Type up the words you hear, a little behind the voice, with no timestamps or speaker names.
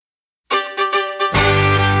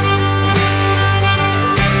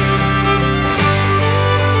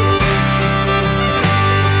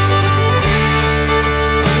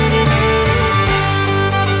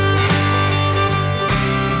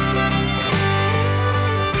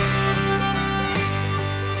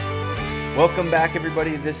Welcome back,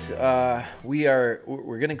 everybody. We're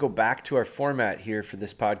going to go back to our format here for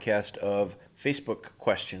this podcast of Facebook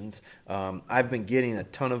questions. I've been getting a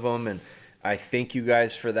ton of them, and I thank you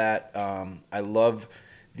guys for that. I love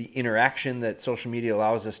the interaction that social media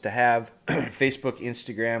allows us to have. Facebook,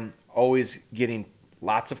 Instagram, always getting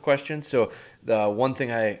lots of questions. So the one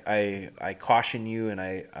thing I caution you, and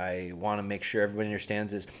I want to make sure everybody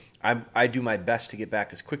understands, is I do my best to get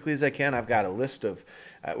back as quickly as I can. I've got a list of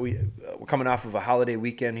we're coming off of a holiday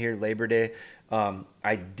weekend here, Labor Day.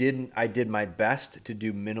 I did my best to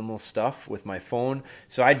do minimal stuff with my phone,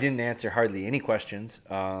 so I didn't answer hardly any questions.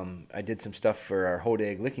 I did some stuff for our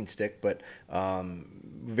Hodag licking stick, but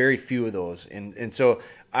very few of those. And so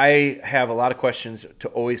I have a lot of questions to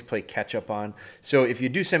always play catch up on. So if you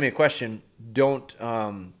do send me a question, don't.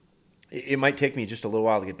 It might take me just a little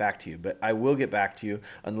while to get back to you, but I will get back to you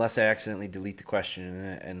unless I accidentally delete the question,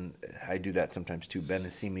 and I do that sometimes too. Ben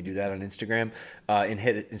has seen me do that on Instagram.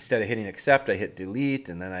 Instead of hitting accept, I hit delete,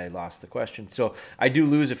 and then I lost the question. So I do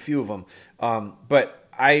lose a few of them, but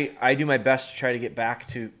I do my best to try to get back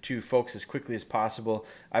to folks as quickly as possible.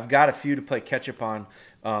 I've got a few to play catch up on,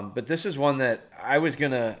 but this is one that I was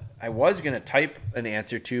gonna type an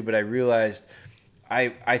answer to, but I realized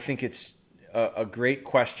I think it's a great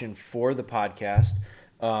question for the podcast.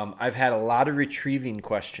 I've had a lot of retrieving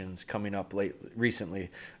questions coming up recently,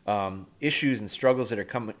 issues and struggles that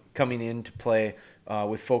are coming into play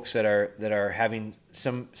with folks that are having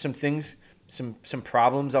some things, some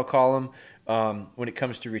problems, I'll call them, when it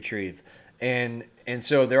comes to retrieve, and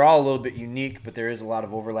so they're all a little bit unique, but there is a lot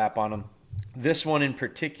of overlap on them. This one in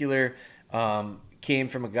particular came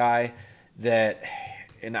from a guy that.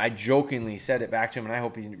 And I jokingly said it back to him, and I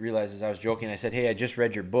hope he realizes I was joking. I said, hey, I just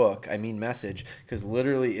read your book. I mean message, because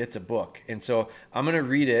literally it's a book. And so I'm going to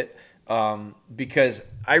read it because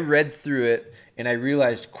I read through it, and I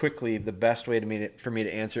realized quickly the best way for me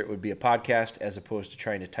to answer it would be a podcast as opposed to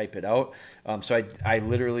trying to type it out. So I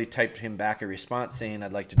literally typed him back a response saying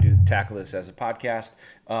I'd like to tackle this as a podcast.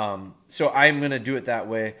 So I'm going to do it that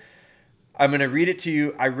way. I'm going to read it to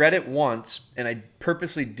you. I read it once, and I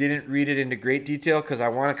purposely didn't read it into great detail because I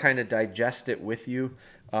want to kind of digest it with you.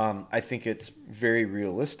 I think it's very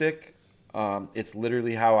realistic. It's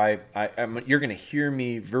literally how you're going to hear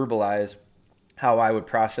me verbalize how I would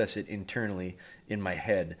process it internally in my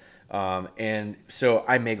head. And so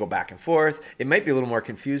I may go back and forth. It might be a little more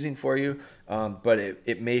confusing for you, but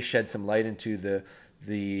it may shed some light into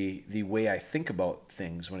the way I think about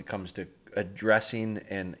things when it comes to addressing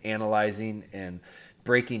and analyzing and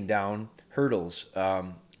breaking down hurdles.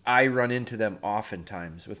 I run into them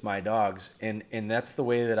oftentimes with my dogs, and that's the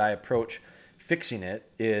way that I approach fixing it,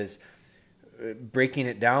 is breaking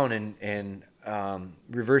it down and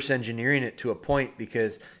reverse engineering it to a point,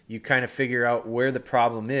 because you kind of figure out where the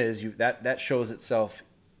problem is. That shows itself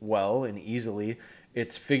well and easily.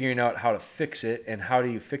 It's figuring out how to fix it, and how do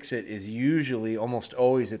you fix it is usually, almost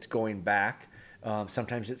always, it's going back.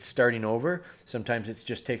 Sometimes it's starting over. Sometimes it's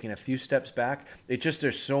just taking a few steps back.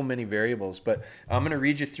 There's so many variables. But I'm going to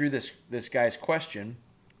read you through this guy's question,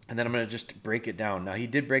 and then I'm going to just break it down. Now, he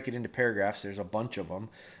did break it into paragraphs. There's a bunch of them,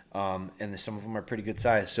 and some of them are pretty good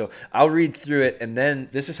size. So I'll read through it, and then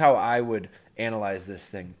this is how I would analyze this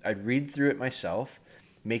thing. I'd read through it myself,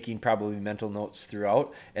 making probably mental notes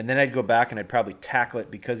throughout, and then I'd go back and I'd probably tackle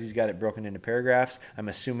it because he's got it broken into paragraphs. I'm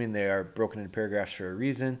assuming they are broken into paragraphs for a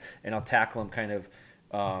reason, and I'll tackle them kind of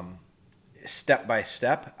step by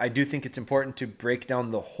step. I do think it's important to break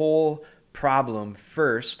down the whole problem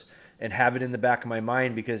first and have it in the back of my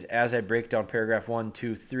mind, because as I break down paragraph 1,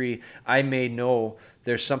 2, 3, I may know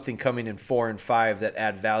there's something coming in 4 and 5 that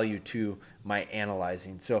add value to my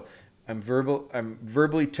analyzing. So I'm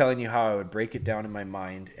verbally telling you how I would break it down in my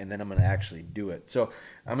mind, and then I'm going to actually do it. So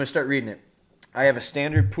I'm going to start reading it. I have a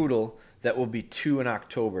standard poodle that will be 2 in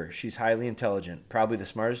October. She's highly intelligent, probably the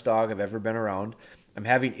smartest dog I've ever been around. I'm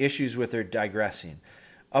having issues with her digressing.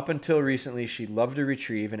 Up until recently, she loved to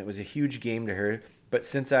retrieve, and it was a huge game to her. But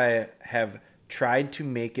since I have tried to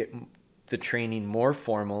make the training more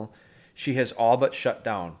formal, she has all but shut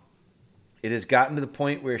down. It has gotten to the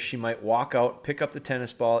point where she might walk out, pick up the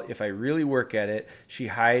tennis ball. If I really work at it, she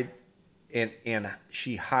hides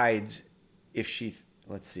if she,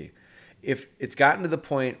 let's see. If it's gotten to the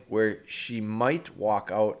point where she might walk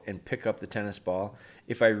out and pick up the tennis ball,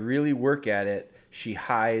 if I really work at it, she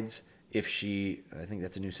hides if she, I think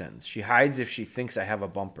that's a new sentence. She hides if she thinks I have a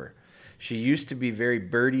bumper. She used to be very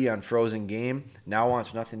birdy on frozen game, now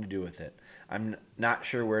wants nothing to do with it. I'm not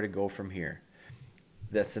sure where to go from here.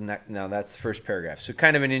 That's now that's the first paragraph. So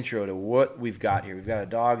kind of an intro to what we've got here. We've got a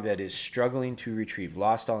dog that is struggling to retrieve,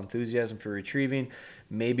 lost all enthusiasm for retrieving,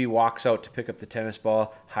 maybe walks out to pick up the tennis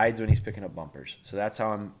ball, hides when he's picking up bumpers. So that's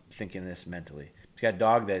how I'm thinking this mentally. He's got a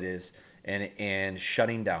dog that is and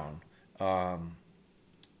shutting down.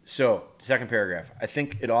 So second paragraph. I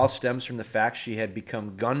think it all stems from the fact she had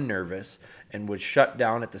become gun nervous and would shut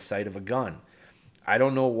down at the sight of a gun. I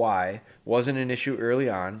don't know why. Wasn't an issue early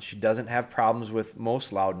on. She doesn't have problems with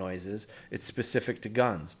most loud noises. It's specific to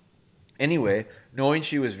guns. Anyway, knowing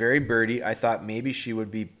she was very birdy, I thought maybe she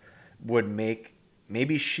would make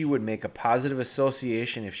a positive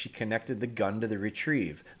association if she connected the gun to the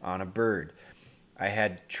retrieve on a bird. I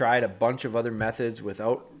had tried a bunch of other methods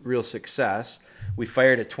without real success. We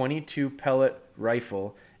fired a .22 pellet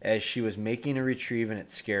rifle as she was making a retrieve and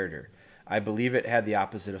it scared her. I believe it had the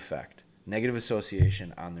opposite effect. Negative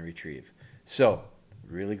association on the retrieve. So,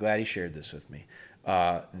 really glad he shared this with me.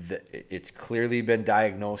 It's clearly been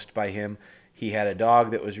diagnosed by him. He had a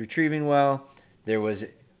dog that was retrieving well. There was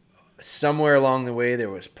somewhere along the way,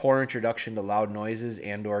 there was poor introduction to loud noises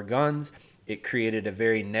and or guns. It created a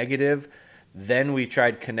very negative. Then we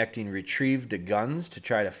tried connecting retrieve to guns to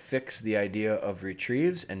try to fix the idea of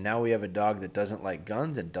retrieves. And now we have a dog that doesn't like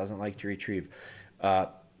guns and doesn't like to retrieve.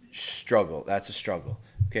 Struggle. That's a struggle.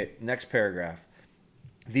 Okay, next paragraph.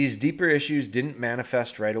 These deeper issues didn't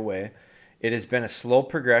manifest right away. It has been a slow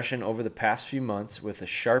progression over the past few months with a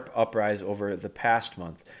sharp uprise over the past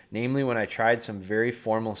month, namely when I tried some very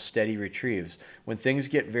formal, steady retrieves. When things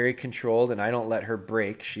get very controlled and I don't let her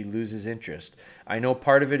break, she loses interest. I know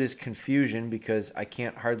part of it is confusion because I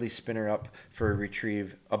can't hardly spin her up for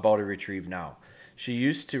about a retrieve now. She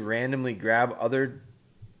used to randomly grab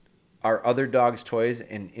our other dog's toys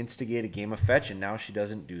and instigate a game of fetch, and now she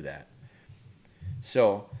doesn't do that.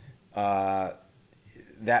 So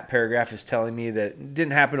that paragraph is telling me that it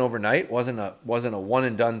didn't happen overnight. wasn't a one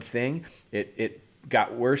and done thing. It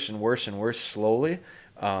got worse and worse and worse slowly.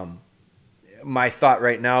 My thought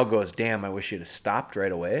right now goes, damn, I wish you'd have stopped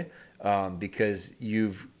right away, because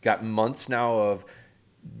you've got months now of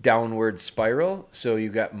downward spiral, so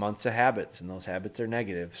you've got months of habits, and those habits are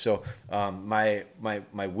negative. So my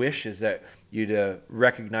wish is that you'd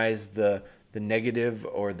recognize the negative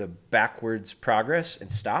or the backwards progress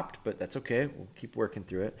and stopped, but that's okay. We'll keep working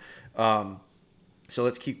through it. So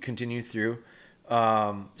let's continue through.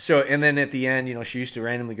 And then at the end, she used to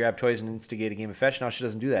randomly grab toys and instigate a game of fetch. Now she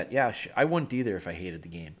doesn't do that. Yeah, I wouldn't either if I hated the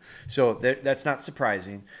game. So that's not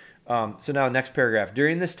surprising. So now next paragraph.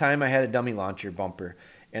 During this time, I had a dummy launcher bumper,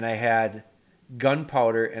 and I had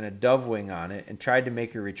gunpowder and a dove wing on it and tried to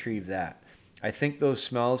make her retrieve that. I think those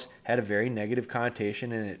smells had a very negative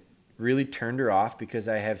connotation, and it really turned her off because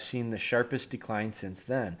I have seen the sharpest decline since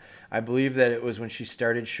then. I believe that it was when she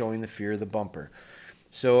started showing the fear of the bumper.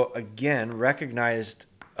 So again, recognized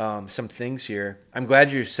some things here. I'm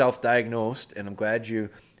glad you're self-diagnosed, and I'm glad you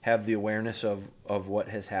have the awareness of what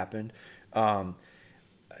has happened.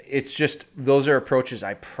 It's just those are approaches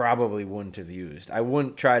I probably wouldn't have used. I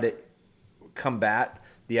wouldn't try to combat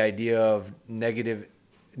the idea of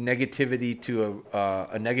negativity to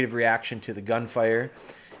a negative reaction to the gunfire,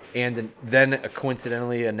 and then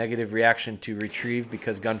coincidentally a negative reaction to retrieve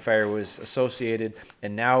because gunfire was associated,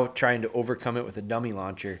 and now trying to overcome it with a dummy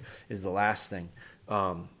launcher is the last thing.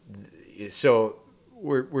 So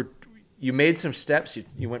you made some steps,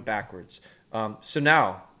 you went backwards. So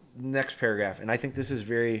now next paragraph, and I think this is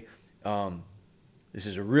this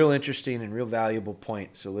is a real interesting and real valuable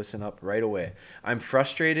point, so listen up right away. I'm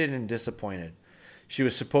frustrated and disappointed. She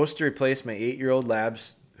was supposed to replace my 8-year-old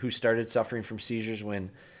Labs who started suffering from seizures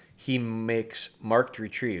when he makes marked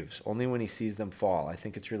retrieves, only when he sees them fall. I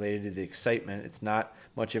think it's related to the excitement. It's not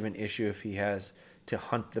much of an issue if he has to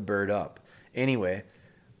hunt the bird up. Anyway,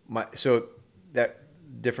 so that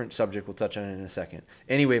different subject, we'll touch on it in a second.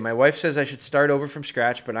 Anyway, my wife says I should start over from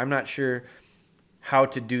scratch, but I'm not sure how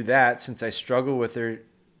to do that since I struggle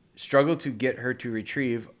to get her to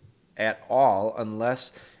retrieve at all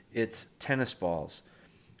unless it's tennis balls.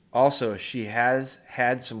 Also, she has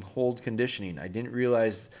had some hold conditioning. I didn't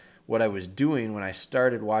realize what I was doing when I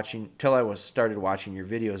started watching your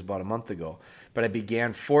videos about a month ago. But I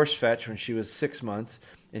began force fetch when she was 6 months,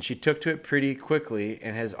 and she took to it pretty quickly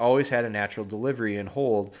and has always had a natural delivery and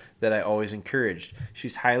hold that I always encouraged.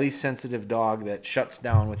 She's a highly sensitive dog that shuts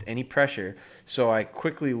down with any pressure, so I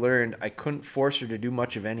quickly learned I couldn't force her to do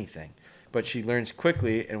much of anything. But she learns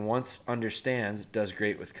quickly, and once understands, does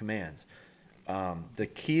great with commands. The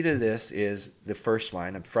key to this is the first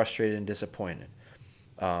line, I'm frustrated and disappointed.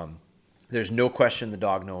 There's no question the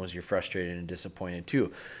dog knows you're frustrated and disappointed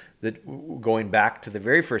too. going back to the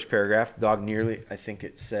very first paragraph, the dog nearly, I think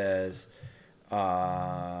it says,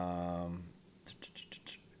 up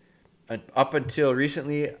until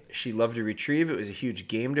recently, she loved to retrieve. It was a huge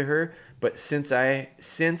game to her. But since I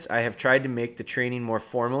have tried to make the training more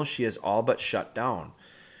formal, she has all but shut down.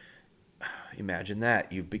 Imagine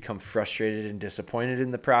that. You've become frustrated and disappointed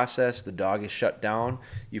in the process. The dog is shut down.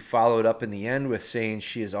 You follow it up in the end with saying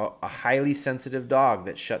she is a highly sensitive dog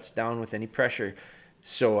that shuts down with any pressure.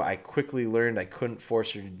 So I quickly learned I couldn't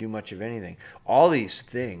force her to do much of anything. All these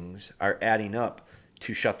things are adding up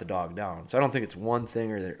to shut the dog down. So I don't think it's one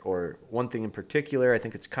thing or one thing in particular. I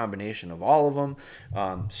think it's a combination of all of them.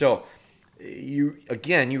 So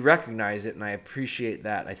you recognize it, and I appreciate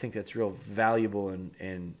that. I think that's real valuable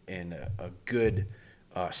and a good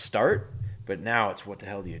start. But now it's what the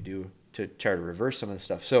hell do you do to try to reverse some of the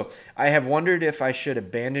stuff? So I have wondered if I should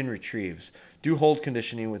abandon retrieves, do hold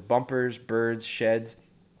conditioning with bumpers, birds, sheds,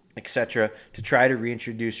 etc. to try to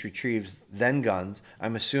reintroduce retrieves, then guns.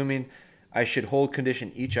 I'm assuming I should hold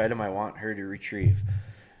condition each item I want her to retrieve.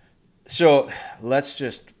 So let's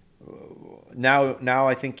just now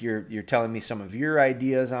I think you're telling me some of your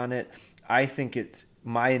ideas on it. I think it's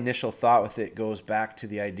my initial thought with it goes back to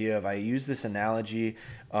the idea of, I use this analogy,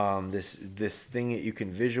 this thing that you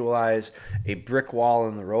can visualize, a brick wall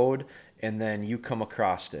in the road, and then you come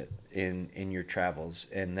across it in your travels,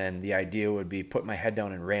 and then the idea would be put my head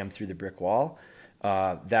down and ram through the brick wall.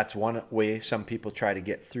 That's one way some people try to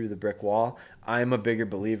get through the brick wall. I'm a bigger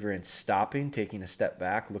believer in stopping, taking a step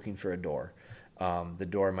back, looking for a door. The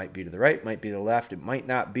door might be to the right, might be to the left. It might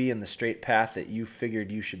not be in the straight path that you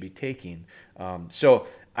figured you should be taking. So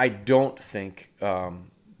I don't think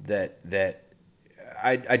that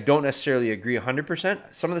I don't necessarily agree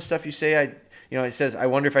 100%. Some of the stuff you say, it says, I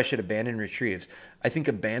wonder if I should abandon retrieves. I think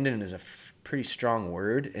abandon is a pretty strong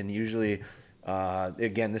word, and usually,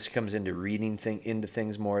 again, this comes into reading into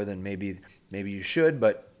things more than maybe you should,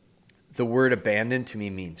 but the word abandon to me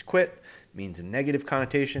means quit, means a negative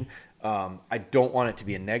connotation. I don't want it to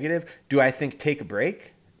be a negative. Do I think take a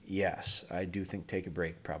break? Yes, I do think take a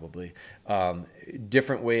break, probably.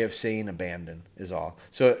 Different way of saying abandon is all.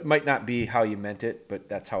 So it might not be how you meant it, but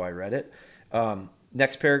that's how I read it.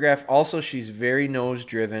 Next paragraph. Also, she's very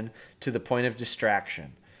nose-driven to the point of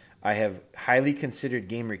distraction. I have highly considered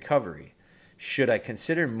game recovery. Should I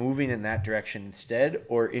consider moving in that direction instead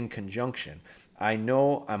or in conjunction? I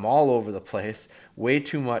know I'm all over the place, way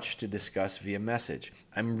too much to discuss via message.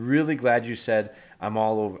 I'm really glad you said I'm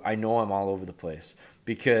all over. I know I'm all over the place,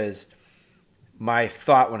 because my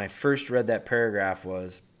thought when I first read that paragraph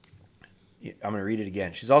was, I'm going to read it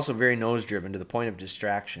again. She's also very nose-driven to the point of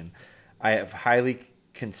distraction. I have highly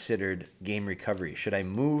considered game recovery. Should I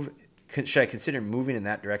consider moving in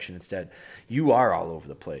that direction instead? You are all over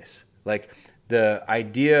the place. Like, the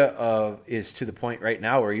idea of is to the point right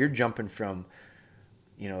now where you're jumping from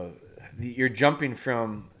in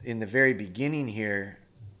the very beginning here,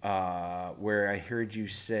 where I heard you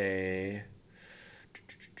say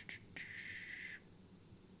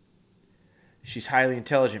she's highly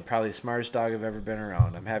intelligent, probably the smartest dog I've ever been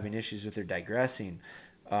around. I'm having issues with her digressing.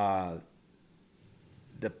 The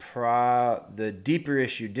deeper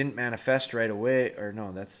issue didn't manifest right away, or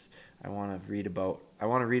no, that's I want to read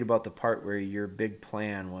about the part where your big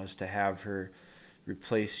plan was to have her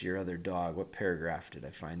replace your other dog. What paragraph did I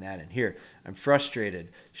find that in? Here. I'm frustrated.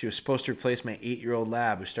 She was supposed to replace my 8-year-old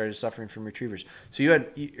lab who started suffering from retrievers. So you had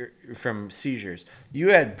from seizures. You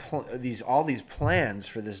had all these plans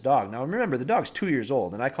for this dog. Now remember, the dog's 2 years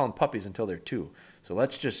old, and I call them puppies until they're 2. So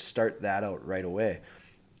let's just start that out right away.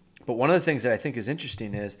 But one of the things that I think is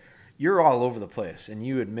interesting is you're all over the place, and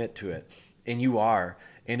you admit to it, and you are.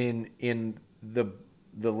 And in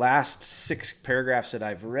the last 6 paragraphs that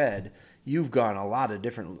I've read, you've gone a lot of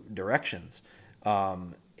different directions.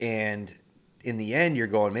 And in the end, you're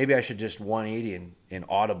going, maybe I should just 180 and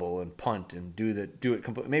audible and punt and do it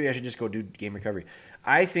completely. Maybe I should just go do game recovery.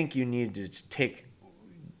 I think you need to take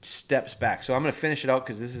steps back. So I'm going to finish it out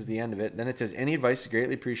because this is the end of it. Then it says, any advice is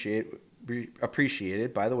greatly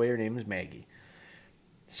appreciated. By the way, her name is Maggie.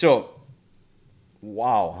 So,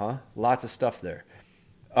 wow, huh? Lots of stuff there.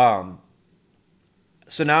 So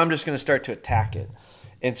now I'm just going to start to attack it.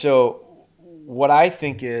 And so what I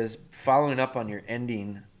think is, following up on your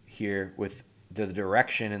ending here with the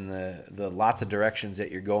direction and the lots of directions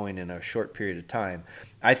that you're going in a short period of time,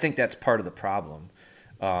 I think that's part of the problem.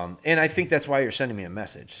 And I think that's why you're sending me a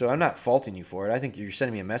message. So I'm not faulting you for it. I think you're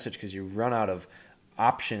sending me a message because you've run out of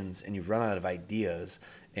options and you've run out of ideas,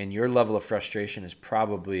 and your level of frustration is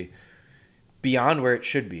probably beyond where it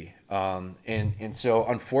should be. And so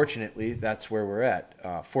unfortunately, that's where we're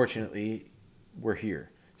at. Fortunately, we're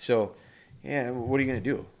here. So, yeah, what are you going to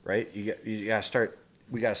do, right? You got to start.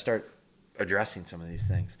 We got to start addressing some of these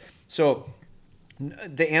things. So,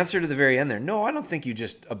 the answer to the very end there, no, I don't think you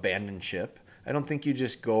just abandon ship. I don't think you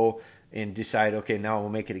just go and decide, okay, now we'll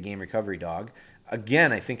make it a game recovery dog.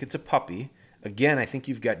 Again, I think it's a puppy. Again, I think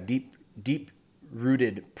you've got deep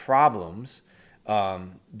rooted problems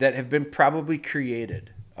that have been probably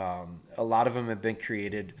created. A lot of them have been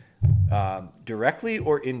created directly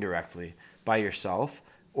or indirectly by yourself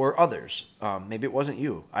or others. Maybe it wasn't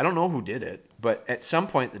you. I don't know who did it, but at some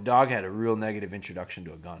point the dog had a real negative introduction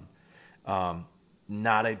to a gun.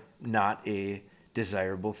 Not a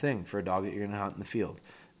desirable thing for a dog that you're going to hunt in the field.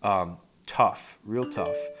 Tough, real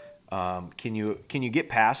tough. Can you get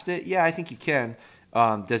past it? Yeah, I think you can.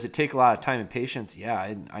 Does it take a lot of time and patience?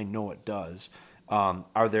 Yeah, I know it does.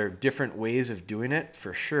 Are there different ways of doing it?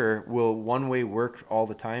 For sure. Will one way work all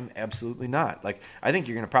the time? Absolutely not. Like, I think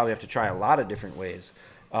you're going to probably have to try a lot of different ways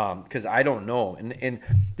because I don't know. And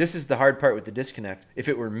this is the hard part with the disconnect. If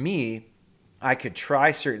it were me, I could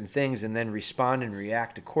try certain things and then respond and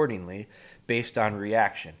react accordingly based on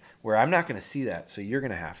reaction, where I'm not going to see that. So you're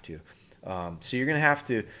going to have to. So you're going to have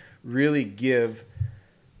to really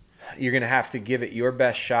you're going to have to give it your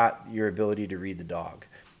best shot, your ability to read the dog.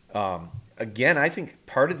 Again, I think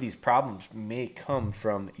part of these problems may come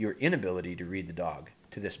from your inability to read the dog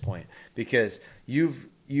to this point, because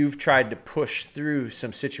you've tried to push through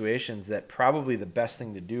some situations that probably the best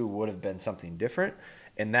thing to do would have been something different,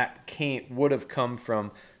 and that would have come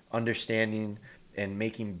from understanding and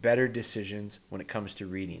making better decisions when it comes to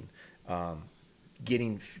reading,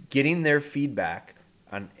 getting their feedback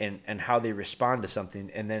on and how they respond to something,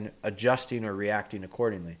 and then adjusting or reacting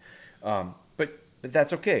accordingly. But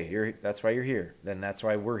that's okay. That's why you're here. Then that's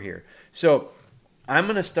why we're here. So I'm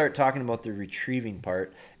going to start talking about the retrieving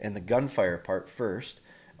part and the gunfire part first.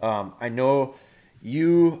 I know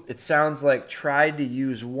it sounds like tried to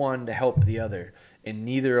use one to help the other, and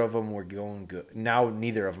neither of them were going good. Now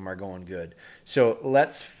neither of them are going good. So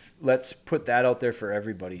let's put that out there for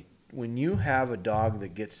everybody. When you have a dog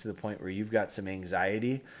that gets to the point where you've got some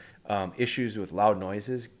anxiety, issues with loud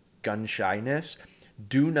noises, gun shyness,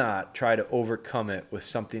 do not try to overcome it with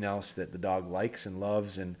something else that the dog likes and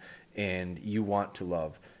loves and you want to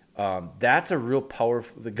love. That's a real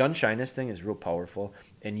powerful, the gun shyness thing is real powerful,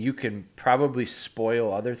 and you can probably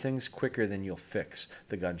spoil other things quicker than you'll fix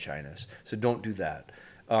the gun shyness. So don't do that.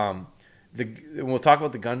 We'll talk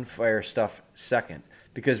about the gunfire stuff second,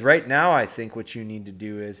 because right now I think what you need to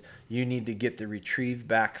do is you need to get the retrieve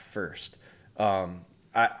back first.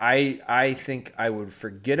 I think I would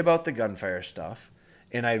forget about the gunfire stuff,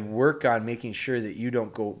 and I'd work on making sure that you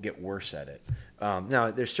don't go get worse at it.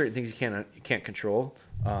 Now, there's certain things you can't control,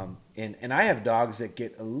 and I have dogs that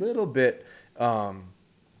get a little bit.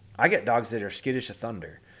 I get dogs that are skittish of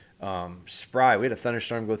thunder. Spry, we had a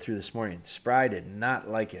thunderstorm go through this morning. Spry did not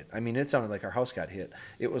like it. I mean, it sounded like our house got hit.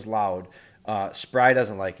 It was loud. Spry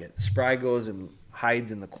doesn't like it. Spry goes and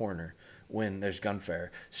hides in the corner when there's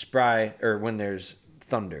gunfire. When there's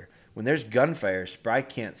thunder. When there's gunfire, Spry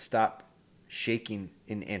can't stop shaking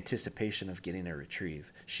in anticipation of getting a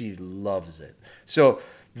retrieve. She loves it. So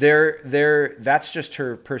that's just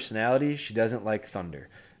her personality. She doesn't like thunder.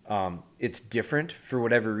 It's different for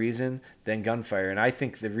whatever reason than gunfire. And I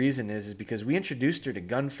think the reason is because we introduced her to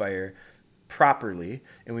gunfire properly,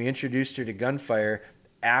 and we introduced her to gunfire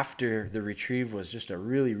after the retrieve was just a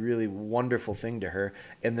really, really wonderful thing to her.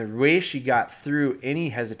 And the way she got through any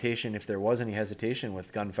hesitation, if there was any hesitation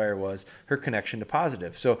with gunfire, was her connection to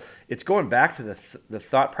positive. So it's going back to the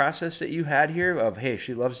thought process that you had here of, hey,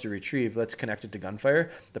 she loves to retrieve, let's connect it to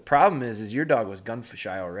gunfire. The problem is your dog was gun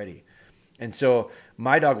shy already. And so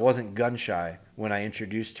my dog wasn't gun shy when I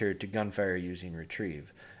introduced her to gunfire using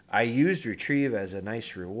retrieve. I used retrieve as a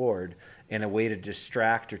nice reward and a way to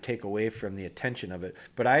distract or take away from the attention of it.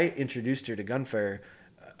 But I introduced her to gunfire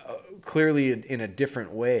clearly in a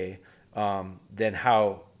different way than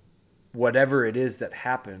how whatever it is that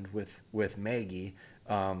happened with Maggie,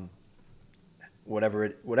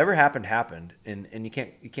 whatever happened, and you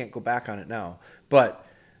can't go back on it now. But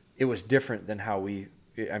it was different than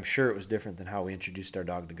I'm sure it was different than how we introduced our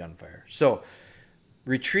dog to gunfire. So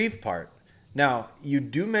retrieve part. Now, you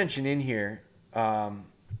do mention in here, I'm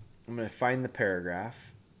going to find the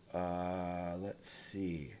paragraph. Let's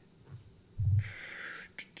see.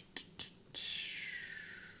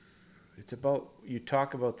 It's about, you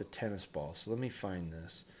talk about the tennis ball. So let me find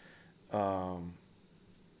this.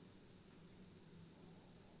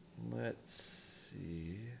 Let's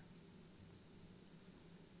see.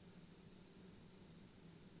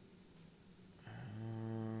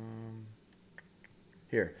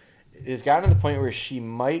 Here. it has gotten to the point where she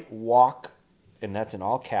might walk, and that's in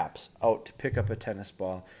all caps, out to pick up a tennis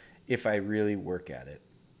ball if I really work at it.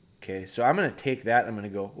 Okay, so I'm going to take that. I'm going to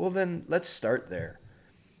go, well, then let's start there.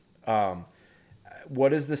 What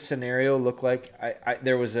does the scenario look like?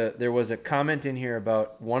 There was a comment in here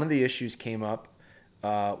about one of the issues came up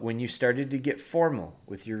when you started to get formal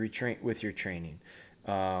with your training.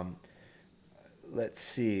 Let's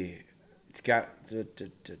see. It's got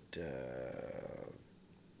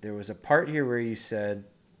there was a part here where you said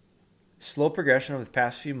slow progression over the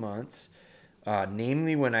past few months,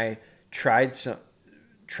 namely when I tried some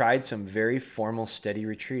very formal steady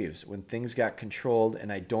retrieves. When things got controlled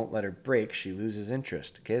and I don't let her break, she loses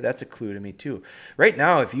interest. Okay, that's a clue to me too. Right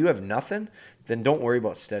now, if you have nothing, then don't worry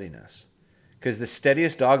about steadiness, because the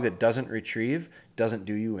steadiest dog that doesn't retrieve doesn't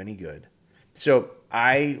do you any good. So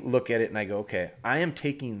I look at it and I go, okay, I am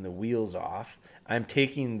taking the wheels off. I'm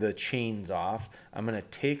taking the chains off. I'm going to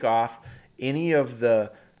take off any of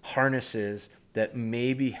the harnesses that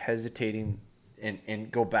may be hesitating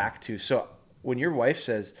and go back to. So when your wife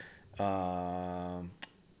says,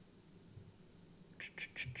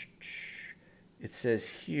 it says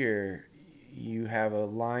here, you have a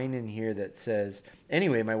line in here that says,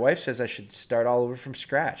 anyway, my wife says I should start all over from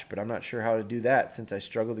scratch, but I'm not sure how to do that since I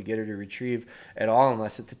struggle to get her to retrieve at all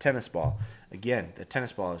unless it's a tennis ball. Again, the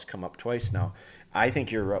tennis ball has come up twice now. I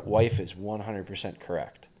think your wife is 100%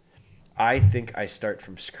 correct. I think I start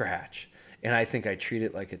from scratch, and I think I treat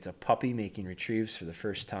it like it's a puppy making retrieves for the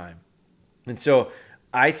first time. And so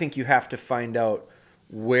I think you have to find out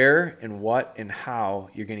where and what and how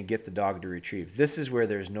you're going to get the dog to retrieve. This is where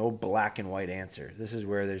there's no black and white answer. This is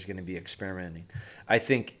where there's going to be experimenting. I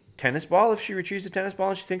think tennis ball, if she retrieves a tennis ball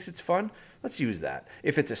and she thinks it's fun, let's use that.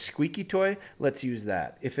 If it's a squeaky toy, let's use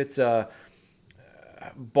that. If it's a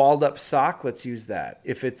balled up sock, let's use that.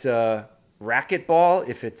 If it's a racket ball,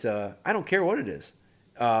 if it's a, I don't care what it is.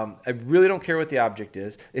 I really don't care what the object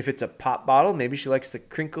is. If it's a pop bottle, maybe she likes the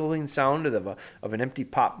crinkling sound of an empty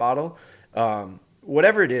pop bottle.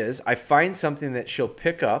 Whatever it is, I find something that she'll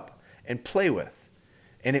pick up and play with.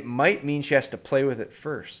 And it might mean she has to play with it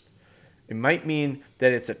first. It might mean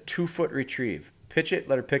that it's a 2-foot retrieve. Pitch it,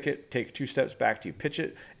 let her pick it, take 2 steps back to you, pitch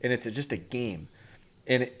it, and it's just a game.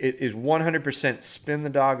 And it is 100% spin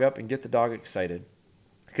the dog up and get the dog excited,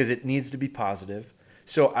 because it needs to be positive.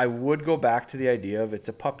 So I would go back to the idea of it's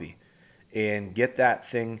a puppy and get that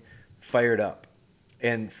thing fired up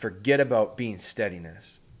and forget about being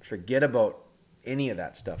steadiness. Forget about any of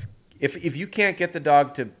that stuff. If you can't get the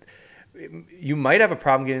dog to, you might have a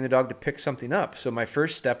problem getting the dog to pick something up. So my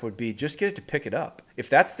first step would be just get it to pick it up. If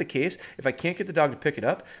that's the case, if I can't get the dog to pick it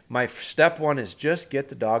up, my step one is just get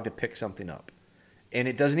the dog to pick something up. And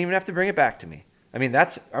it doesn't even have to bring it back to me. I mean,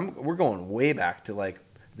 we're going way back to like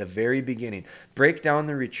the very beginning. Break down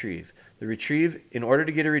the retrieve. The retrieve, in order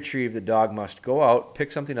to get a retrieve, the dog must go out,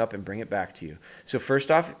 pick something up, and bring it back to you. So first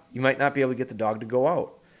off, you might not be able to get the dog to go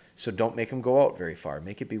out. So don't make them go out very far.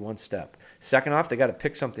 Make it be one step. Second off, they got to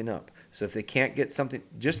pick something up. So if they can't get something,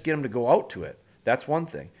 just get them to go out to it. That's one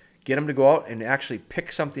thing. Get them to go out and actually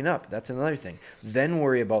pick something up. That's another thing. Then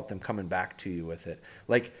worry about them coming back to you with it.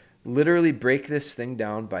 Like literally break this thing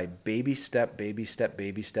down by baby step, baby step,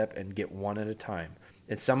 baby step, and get one at a time.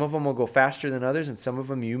 And some of them will go faster than others, and some of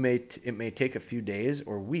them it may take a few days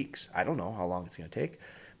or weeks. I don't know how long it's going to take.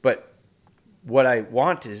 But what I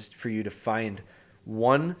want is for you to find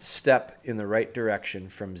one step in the right direction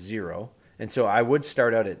from 0. And so I would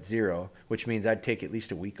start out at 0, which means I'd take at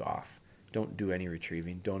least a week off. Don't do any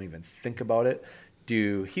retrieving. Don't even think about it.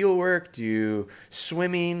 Do heel work, do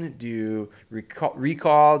swimming, do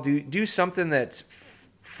recall, do something that's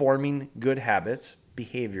forming good habits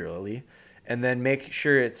behaviorally, and then make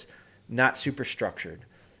sure it's not super structured.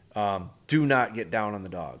 Do not get down on the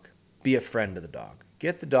dog. Be a friend to the dog.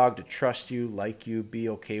 Get the dog to trust you, like you, be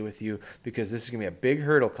okay with you, because this is going to be a big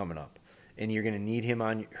hurdle coming up, and you're going to need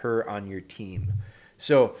her on your team.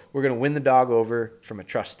 So we're going to win the dog over from a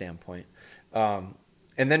trust standpoint.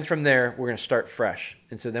 And then from there, we're going to start fresh.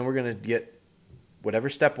 And so then we're going to get whatever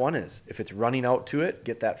step 1 is. If it's running out to it,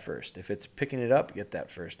 get that first. If it's picking it up, get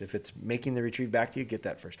that first. If it's making the retrieve back to you, get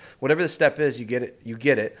that first. Whatever the step is, you get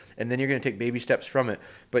it, and then you're going to take baby steps from it.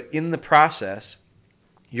 But in the process,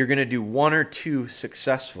 you're going to do 1 or 2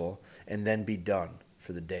 successful and then be done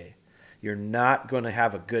for the day. You're not going to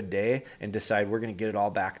have a good day and decide we're going to get it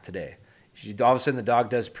all back today. All of a sudden, the dog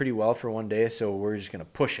does pretty well for one day, so we're just going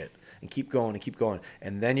to push it and keep going and keep going.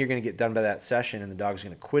 And then you're going to get done by that session, and the dog's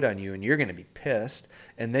going to quit on you, and you're going to be pissed,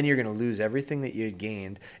 and then you're going to lose everything that you had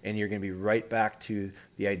gained, and you're going to be right back to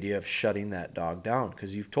the idea of shutting that dog down,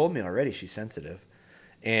 because you've told me already she's sensitive.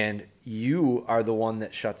 And you are the one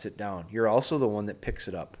that shuts it down. You're also the one that picks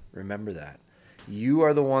it up. Remember that. You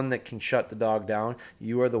are the one that can shut the dog down.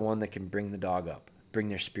 You are the one that can bring the dog up, bring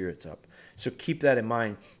their spirits up. So keep that in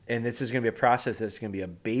mind. And this is going to be a process that's going to be a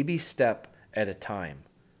baby step at a time,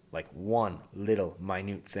 like one little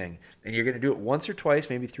minute thing. And you're going to do it once or twice,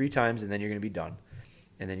 maybe 3 times, and then you're going to be done.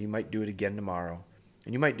 And then you might do it again tomorrow.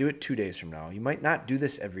 And you might do it 2 days from now. You might not do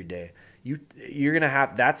this every day. You're going to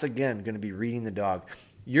have, that's again going to be reading the dog.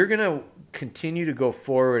 You're going to continue to go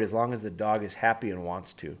forward as long as the dog is happy and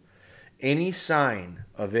wants to. Any sign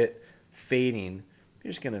of it fading,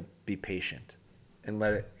 you're just going to be patient and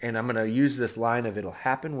let it. And I'm going to use this line of it'll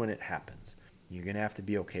happen when it happens. You're going to have to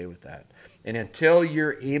be okay with that. And until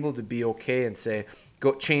you're able to be okay and say,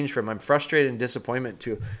 go change from I'm frustrated and disappointment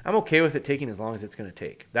to I'm okay with it taking as long as it's going to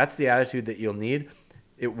take. That's the attitude that you'll need.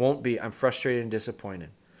 It won't be I'm frustrated and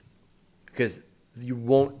disappointed, because you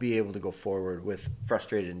won't be able to go forward with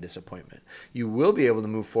frustrated and disappointment. You will be able to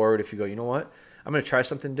move forward if you go, you know what? I'm going to try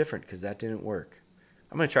something different because that didn't work.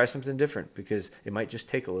 I'm going to try something different because it might just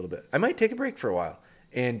take a little bit. I might take a break for a while,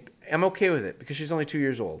 and I'm okay with it because she's only 2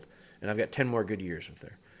 years old, and I've got 10 more good years with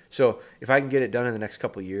her. So if I can get it done in the next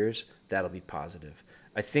couple of years, that'll be positive.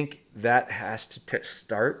 I think that has to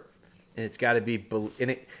start, and it's got to be,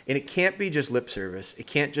 and it can't be just lip service. It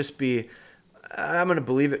can't just be, I'm going to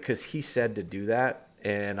believe it because he said to do that,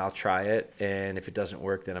 and I'll try it, and if it doesn't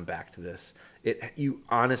work, then I'm back to this. You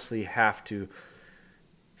honestly have to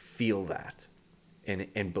feel that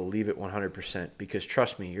and believe it 100%, because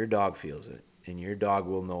trust me, your dog feels it, and your dog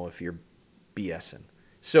will know if you're BSing.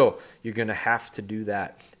 So you're going to have to do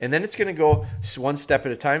that. And then it's going to go one step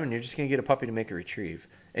at a time, and you're just going to get a puppy to make a retrieve.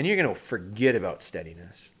 And you're going to forget about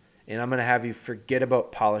steadiness. And I'm going to have you forget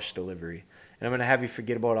about polished delivery. And I'm going to have you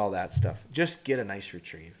forget about all that stuff. Just get a nice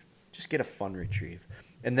retrieve. Just get a fun retrieve.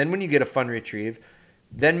 And then when you get a fun retrieve,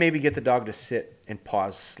 then maybe get the dog to sit and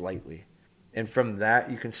pause slightly. And from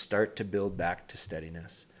that, you can start to build back to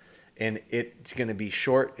steadiness. And it's going to be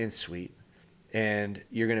short and sweet. And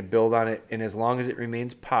you're going to build on it. And as long as it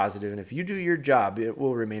remains positive, and if you do your job, it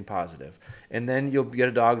will remain positive. And then you'll get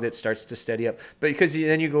a dog that starts to steady up. But because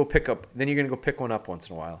then you're going to go pick one up once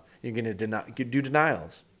in a while. You're going to do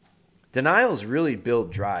denials. Denials really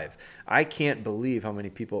build drive. I can't believe how many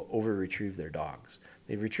people over-retrieve their dogs.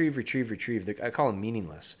 They retrieve. I call them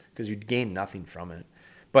meaningless because you gain nothing from it.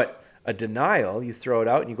 But a denial, you throw it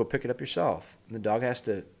out and you go pick it up yourself. And the dog has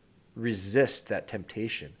to resist that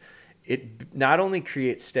temptation. It not only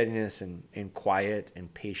creates steadiness and quiet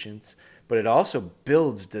and patience, but it also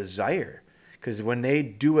builds desire. Because when they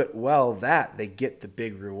do it well, they get the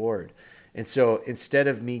big reward. And so instead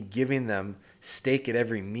of me giving them steak at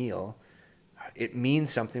every meal, it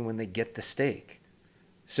means something when they get the steak.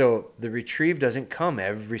 So the retrieve doesn't come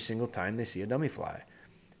every single time they see a dummy fly.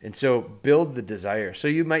 And so build the desire. So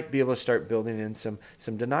you might be able to start building in some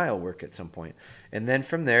denial work at some point. And then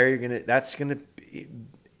from there, that's going to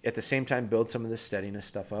at the same time build some of the steadiness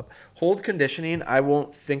stuff up. Hold conditioning, I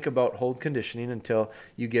won't think about hold conditioning until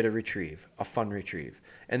you get a retrieve, a fun retrieve.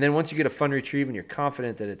 And then once you get a fun retrieve and you're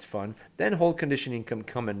confident that it's fun, then hold conditioning can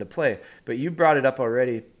come into play. But you brought it up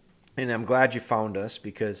already, and I'm glad you found us,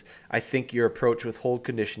 because I think your approach with hold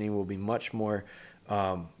conditioning will be much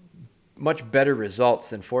better results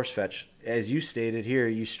than force fetch. As you stated here,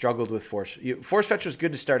 you struggled with force fetch was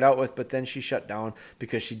good to start out with, but then she shut down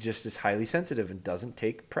because she just is highly sensitive and doesn't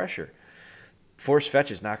take pressure. Force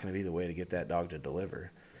fetch is not going to be the way to get that dog to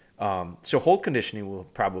deliver. So hold conditioning will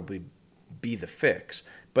probably be the fix,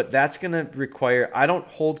 but that's going to require, I don't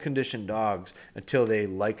hold condition dogs until they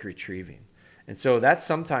like retrieving. And so that's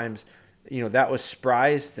sometimes, that was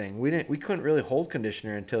Spry's thing. We couldn't really hold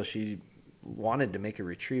condition her until she wanted to make a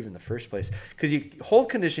retrieve in the first place, because hold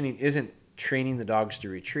conditioning isn't training the dogs to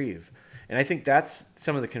retrieve. And I think that's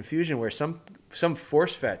some of the confusion where some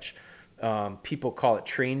force fetch people call it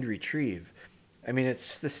trained retrieve. I mean,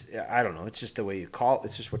 it's this, I don't know, it's just the way you call it,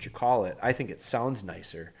 it's just what you call it. I think it sounds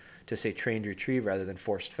nicer to say trained retrieve rather than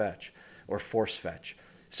forced fetch or force fetch.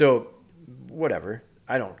 So whatever,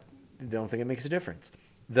 I don't think it makes a difference.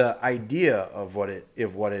 The idea of what it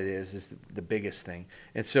is the biggest thing.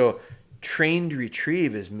 And so trained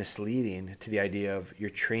retrieve is misleading to the idea of you're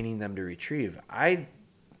training them to retrieve. I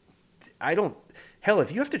don't, hell,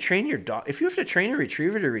 if you have to train your dog, if you have to train a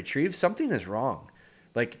retriever to retrieve, something is wrong.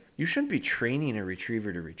 Like, you shouldn't be training a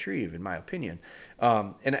retriever to retrieve, in my opinion.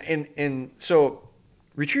 And so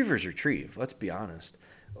retrievers retrieve, let's be honest.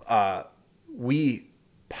 We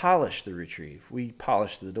polish the retrieve. We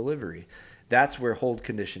polish the delivery. That's where hold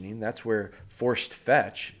conditioning, that's where forced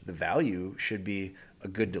fetch, the value should be a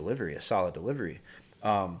good delivery, a solid delivery.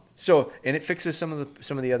 And it fixes some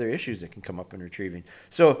of the other issues that can come up in retrieving.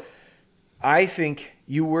 So I think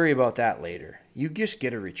you worry about that later. You just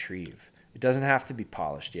get a retrieve. It doesn't have to be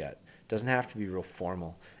polished yet. It doesn't have to be real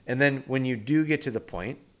formal. And then when you do get to the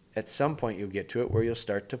point, at some point you'll get to it where you'll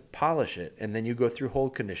start to polish it, and then you go through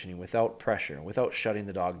hold conditioning without pressure, without shutting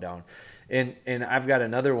the dog down. And I've got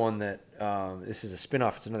another one that this is a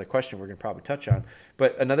spinoff. It's another question we're going to probably touch on.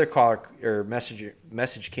 But another caller or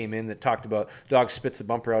message came in that talked about dog spits the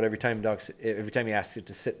bumper out every time he asks it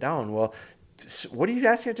to sit down. Well, what are you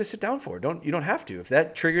asking it to sit down for? You don't have to. If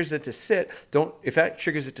that triggers it to sit, if that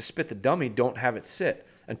triggers it to spit the dummy, don't have it sit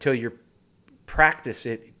until you're practice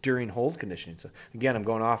it during hold conditioning. So again, I'm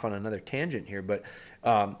going off on another tangent here, but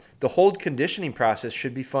the hold conditioning process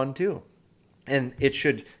should be fun too. And it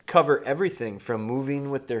should cover everything from moving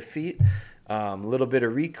with their feet, a little bit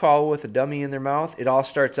of recall with a dummy in their mouth. It all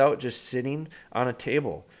starts out just sitting on a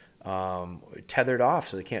table, tethered off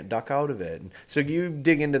so they can't duck out of it. And so you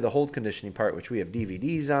dig into the hold conditioning part, which we have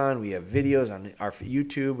DVDs on, we have videos on our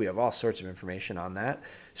YouTube, we have all sorts of information on that.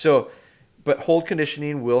 But hold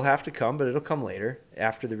conditioning will have to come, but it'll come later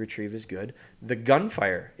after the retrieve is good. The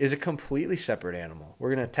gunfire is a completely separate animal. We're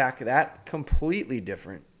going to attack that completely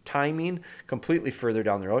different. Timing, completely further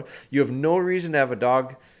down the road. You have no reason to have a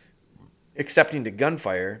dog accepting to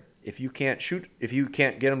gunfire if you can't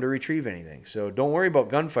get them to retrieve anything. So don't worry about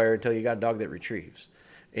gunfire until you got a dog that retrieves.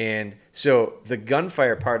 And so the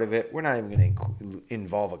gunfire part of it, we're not even going to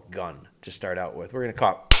involve a gun to start out with. We're going to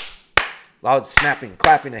call loud snapping,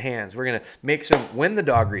 clapping of hands. We're going to make some, when the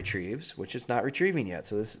dog retrieves, which it's not retrieving yet.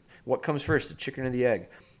 So this, what comes first, the chicken or the egg?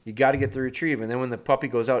 You got to get the retrieve. And then when the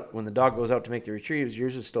dog goes out to make the retrieves,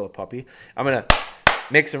 yours is still a puppy. I'm going to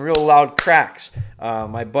make some real loud cracks.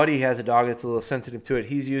 My buddy has a dog that's a little sensitive to it.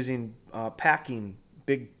 He's using packing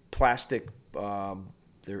big plastic,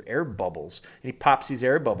 they're air bubbles. And he pops these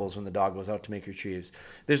air bubbles when the dog goes out to make retrieves.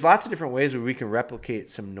 There's lots of different ways where we can replicate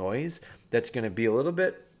some noise that's going to be a little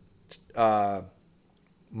bit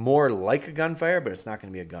more like a gunfire, but it's not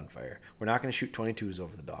going to be a gunfire. We're not going to shoot 22s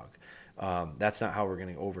over the dog. That's not how we're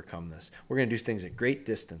going to overcome this. We're going to do things at great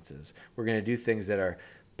distances. We're going to do things that are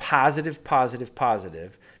positive.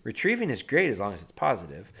 Retrieving is great as long as it's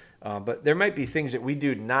positive, but there might be things that we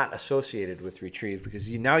do not associated with retrieve, because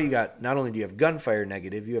now you got, not only do you have gunfire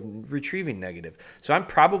negative, you have retrieving negative. So I'm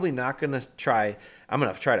probably not going to try. I'm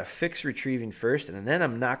going to try to fix retrieving first, and then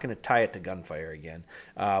I'm not going to tie it to gunfire again.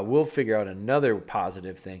 We'll figure out another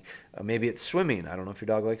positive thing. Maybe it's swimming. I don't know if your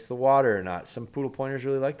dog likes the water or not. Some poodle pointers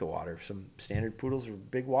really like the water. Some standard poodles are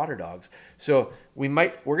big water dogs. So we're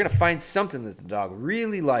going to find something that the dog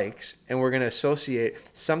really likes, and we're going to associate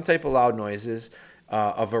some type of loud noises,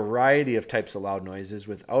 a variety of types of loud noises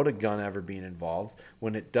without a gun ever being involved.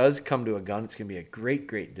 When it does come to a gun, it's going to be at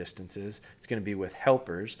great distances. It's going to be with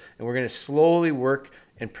helpers, and we're going to slowly work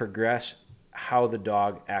and progress how the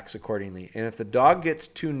dog acts accordingly. And if the dog gets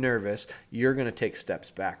too nervous, you're going to take steps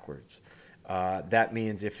backwards. That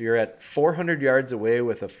means if you're at 400 yards away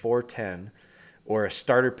with a 410 or a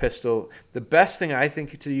starter pistol, the best thing I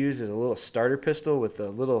think to use is a little starter pistol with a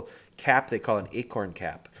little cap they call an acorn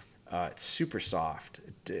cap. It's super soft.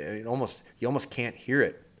 You almost can't hear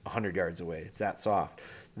it 100 yards away. It's that soft.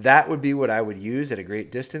 That would be what I would use at a great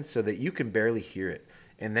distance so that you can barely hear it.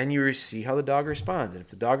 And then you see how the dog responds. And if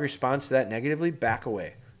the dog responds to that negatively, back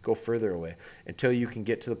away. Go further away until you can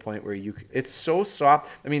get to the point where it's so soft.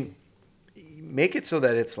 I mean, make it so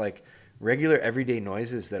that it's like regular everyday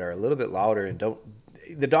noises that are a little bit louder, and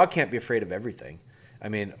the dog can't be afraid of everything. I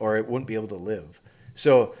mean, or it wouldn't be able to live.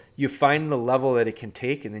 So you find the level that it can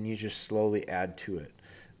take, and then you just slowly add to it.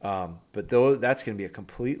 But that's going to be a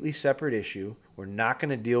completely separate issue. We're not going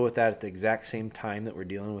to deal with that at the exact same time that we're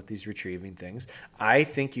dealing with these retrieving things. I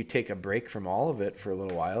think you take a break from all of it for a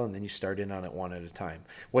little while, and then you start in on it one at a time.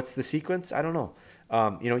 What's the sequence? I don't know.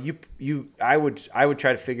 I would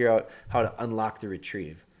try to figure out how to unlock the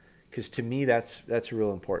retrieve, because to me that's a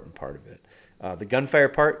real important part of it. The gunfire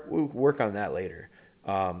part, we'll work on that later.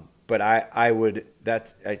 But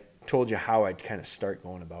I told you how I'd kind of start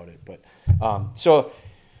going about it. But so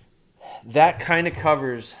that kind of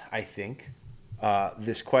covers, I think,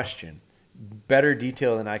 this question. Better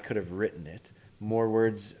detail than I could have written it. More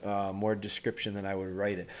words, more description than I would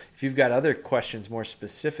write it. If you've got other questions more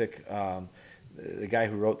specific, the guy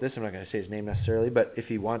who wrote this, I'm not going to say his name necessarily, but if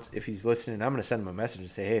he's listening, I'm going to send him a message and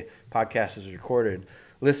say, hey, podcast is recorded.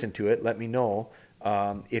 Listen to it. Let me know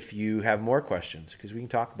if you have more questions, because we can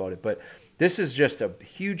talk about it. But this is just a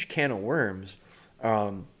huge can of worms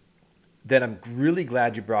that I'm really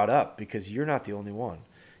glad you brought up, because you're not the only one.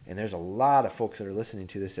 And there's a lot of folks that are listening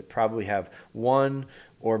to this that probably have one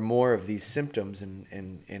or more of these symptoms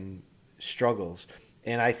and struggles.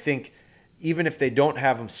 And I think even if they don't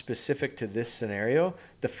have them specific to this scenario,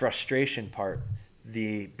 the frustration part,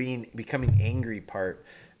 the becoming angry part,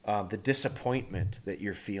 the disappointment that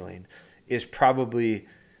you're feeling is probably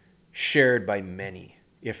shared by many,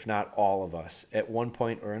 if not all of us, at one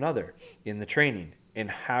point or another in the training. And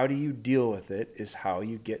how do you deal with it is how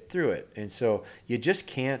you get through it. And so you just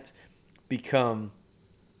can't become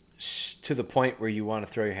to the point where you want to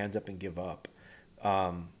throw your hands up and give up.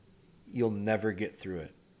 You'll never get through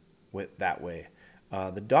it that way.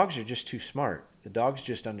 The dogs are just too smart. The dogs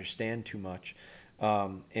just understand too much.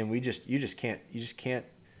 And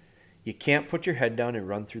you can't put your head down and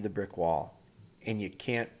run through the brick wall, and you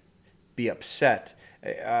can't be upset.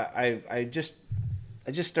 I just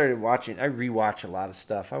started watching. I rewatch a lot of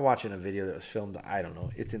stuff. I'm watching a video that was filmed. I don't know.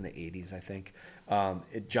 It's in the 80s, I think.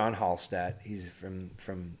 John Hallstatt. He's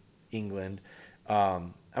from England.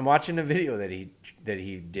 I'm watching a video that he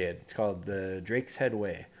did. It's called the Drake's Head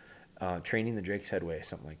Way, training the Drake's Head Way,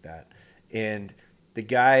 something like that. And the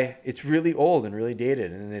guy, it's really old and really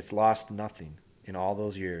dated, and it's lost nothing in all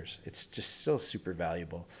those years. It's just still super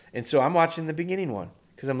valuable. And so I'm watching the beginning one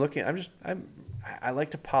because I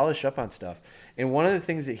like to polish up on stuff. And one of the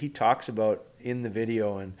things that he talks about in the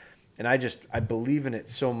video, and I believe in it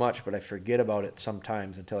so much, but I forget about it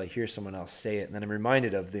sometimes until I hear someone else say it, and then I'm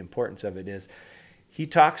reminded of the importance of it, is he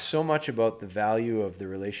talks so much about the value of the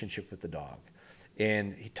relationship with the dog.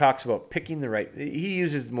 And he talks about picking the right, he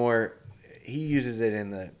uses it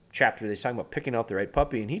in the chapter that he's talking about picking out the right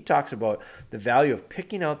puppy, and he talks about the value of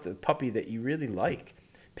picking out the puppy that you really like.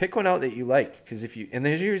 Pick one out that you like, because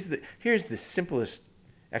here's the simplest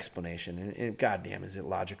explanation, and goddamn is it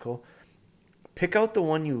logical. Pick out the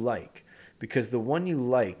one you like, because the one you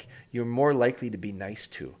like, you're more likely to be nice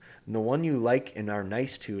to. And the one you like and are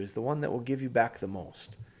nice to is the one that will give you back the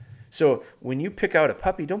most. So when you pick out a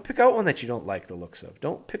puppy, don't pick out one that you don't like the looks of.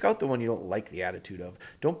 Don't pick out the one you don't like the attitude of.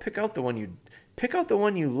 Don't pick out the one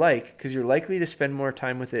you like, because you're likely to spend more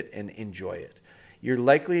time with it and enjoy it. You're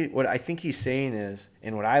likely, what I think he's saying is,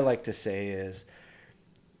 and what I like to say is,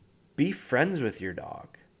 be friends with your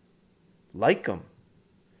dog. Like them.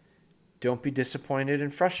 Don't be disappointed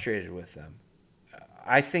and frustrated with them.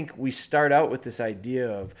 I think we start out with this idea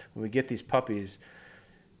of, when we get these puppies,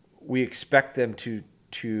 we expect them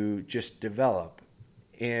to just develop.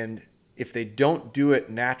 And if they don't do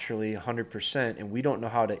it naturally 100%, and we don't know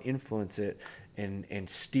how to influence it and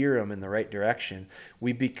steer them in the right direction,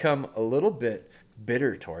 we become a little bit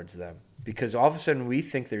bitter towards them, because all of a sudden we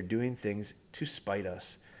think they're doing things to spite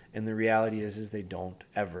us. And the reality is they don't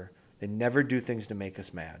ever. They never do things to make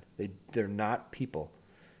us mad. They're not people.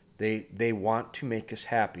 They want to make us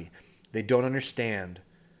happy. They don't understand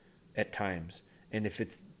at times. And if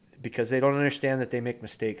it's because they don't understand that they make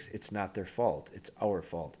mistakes, it's not their fault. It's our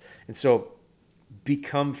fault. And so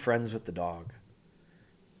become friends with the dog.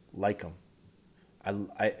 Like them.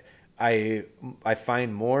 I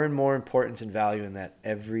find more and more importance and value in that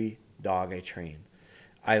every dog I train.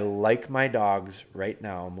 I like my dogs right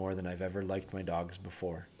now more than I've ever liked my dogs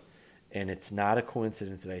before. And it's not a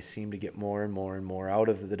coincidence that I seem to get more and more and more out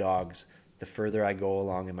of the dogs the further I go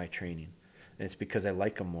along in my training. And it's because I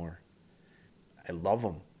like them more. I love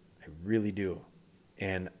them. I really do.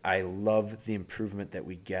 And I love the improvement that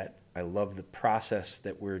we get. I love the process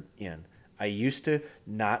that we're in. I used to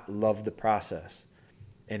not love the process,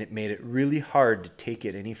 and it made it really hard to take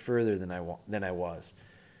it any further than I was.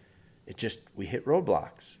 We hit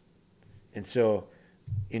roadblocks. And so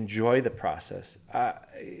enjoy the process.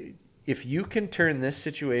 If you can turn this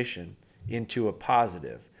situation into a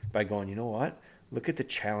positive by going, you know what? Look at the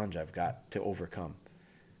challenge I've got to overcome.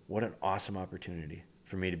 What an awesome opportunity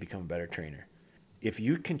for me to become a better trainer. If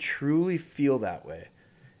you can truly feel that way,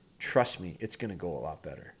 trust me, it's going to go a lot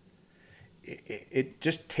better. It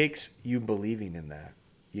just takes you believing in that.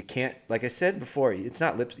 You can't, like I said before, it's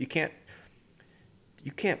not lips. You can't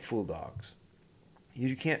fool dogs.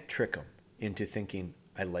 You can't trick them into thinking,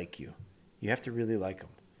 I like you. You have to really like them.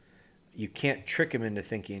 You can't trick them into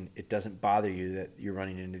thinking it doesn't bother you that you're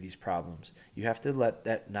running into these problems. You have to let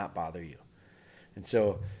that not bother you. And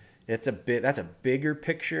so that's a bigger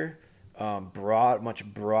picture, much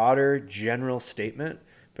broader general statement,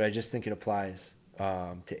 but I just think it applies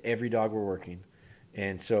to every dog we're working.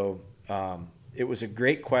 And so it was a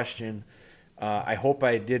great question. I hope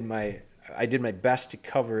I did my best to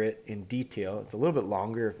cover it in detail. It's a little bit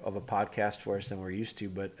longer of a podcast for us than we're used to,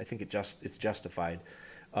 but I think it's justified.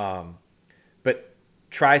 But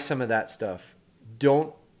try some of that stuff.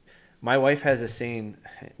 My wife has a saying.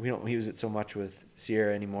 We don't use it so much with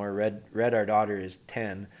Sierra anymore. Red, our daughter, is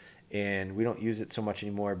 10, and we don't use it so much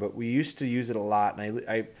anymore. But we used to use it a lot,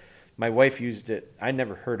 and my wife used it. I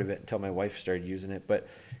never heard of it until my wife started using it. But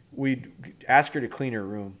we'd ask her to clean her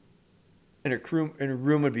room, and her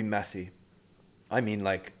room would be messy. I mean,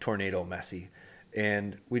 like tornado messy.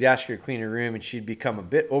 And we'd ask her to clean her room, and she'd become a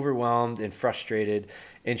bit overwhelmed and frustrated,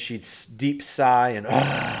 and she'd deep sigh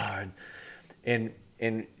and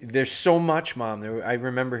there's so much, Mom. I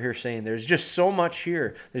remember her saying, "There's just so much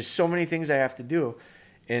here. There's so many things I have to do."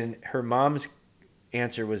 And her mom's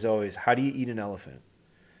answer was always, "How do you eat an elephant?"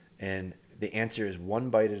 And the answer is one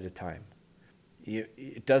bite at a time.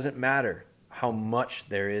 It doesn't matter how much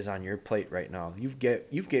there is on your plate right now. You've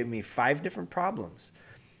given me 5 different problems,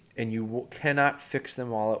 and you cannot fix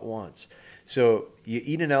them all at once. So you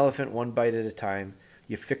eat an elephant one bite at a time.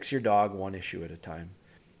 You fix your dog one issue at a time.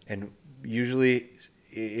 And usually,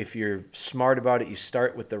 if you're smart about it, you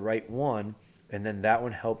start with the right one, and then that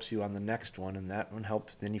one helps you on the next one, and that one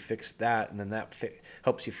helps, then you fix that, and then that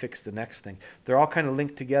helps you fix the next thing. They're all kind of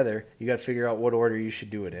linked together. You got to figure out what order you should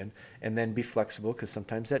do it in, and then be flexible, because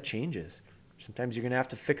sometimes that changes. Sometimes you're going to have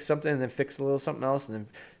to fix something and then fix a little something else and then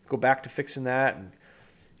go back to fixing that. And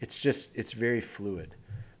it's very fluid,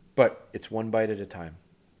 but it's one bite at a time,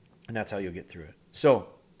 and that's how you'll get through it. So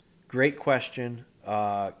great question.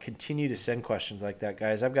 Continue to send questions like that,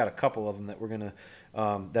 guys. I've got a couple of them that we're going to,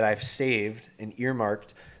 that I've saved and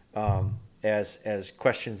earmarked, as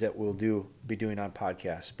questions that we'll be doing on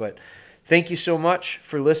podcasts. But thank you so much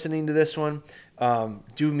for listening to this one.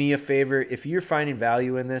 Do me a favor. If you're finding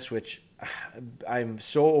value in this, which I'm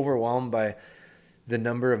so overwhelmed by the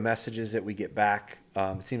number of messages that we get back.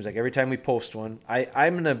 It seems like every time we post one,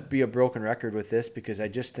 I'm going to be a broken record with this, because I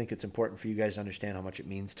just think it's important for you guys to understand how much it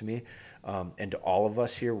means to me, and to all of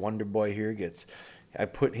us here. Wonder Boy here I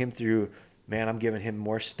put him through, man, I'm giving him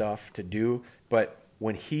more stuff to do. But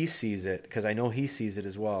when he sees it, because I know he sees it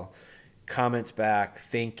as well, comments back,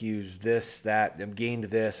 thank yous, this, that, I've gained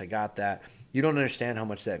this, I got that. You don't understand how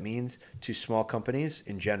much that means to small companies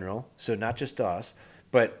in general. So not just us,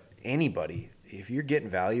 but anybody. If you're getting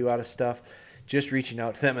value out of stuff, just reaching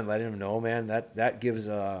out to them and letting them know, man, that gives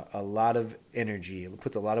a lot of energy. It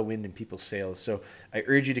puts a lot of wind in people's sails. So I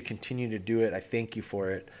urge you to continue to do it. I thank you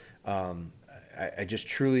for it. I just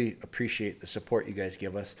truly appreciate the support you guys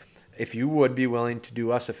give us. If you would be willing to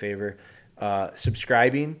do us a favor,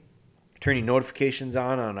 subscribing, turning notifications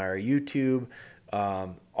on our YouTube,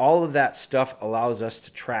 all of that stuff allows us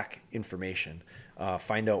to track information,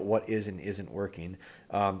 find out what is and isn't working.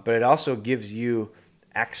 But it also gives you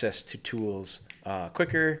access to tools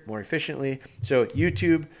quicker, more efficiently. So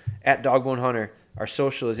YouTube at Dogbone Hunter. Our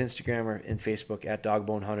social is Instagram and Facebook at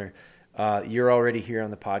Dogbone Hunter. You're already here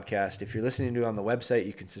on the podcast. If you're listening to it on the website,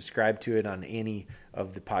 you can subscribe to it on any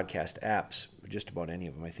of the podcast apps, just about any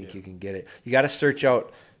of them. I think you can get it. You got to search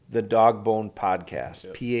out the Dogbone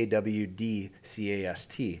Podcast,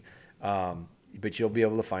 PAWDCAST. But you'll be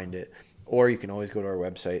able to find it. Or you can always go to our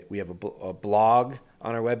website. We have a blog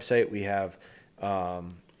on our website. We have a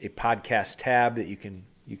podcast tab that you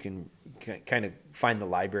can kind of find the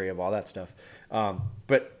library of all that stuff.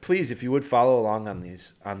 But please, if you would follow along on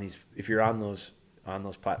these, if you're on those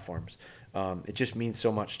platforms, it just means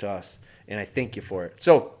so much to us, and I thank you for it.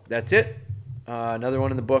 So that's it. Another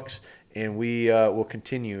one in the books, and we will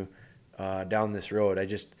continue down this road.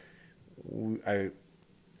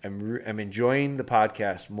 I'm enjoying the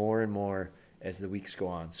podcast more and more as the weeks go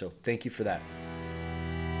on. So thank you for that.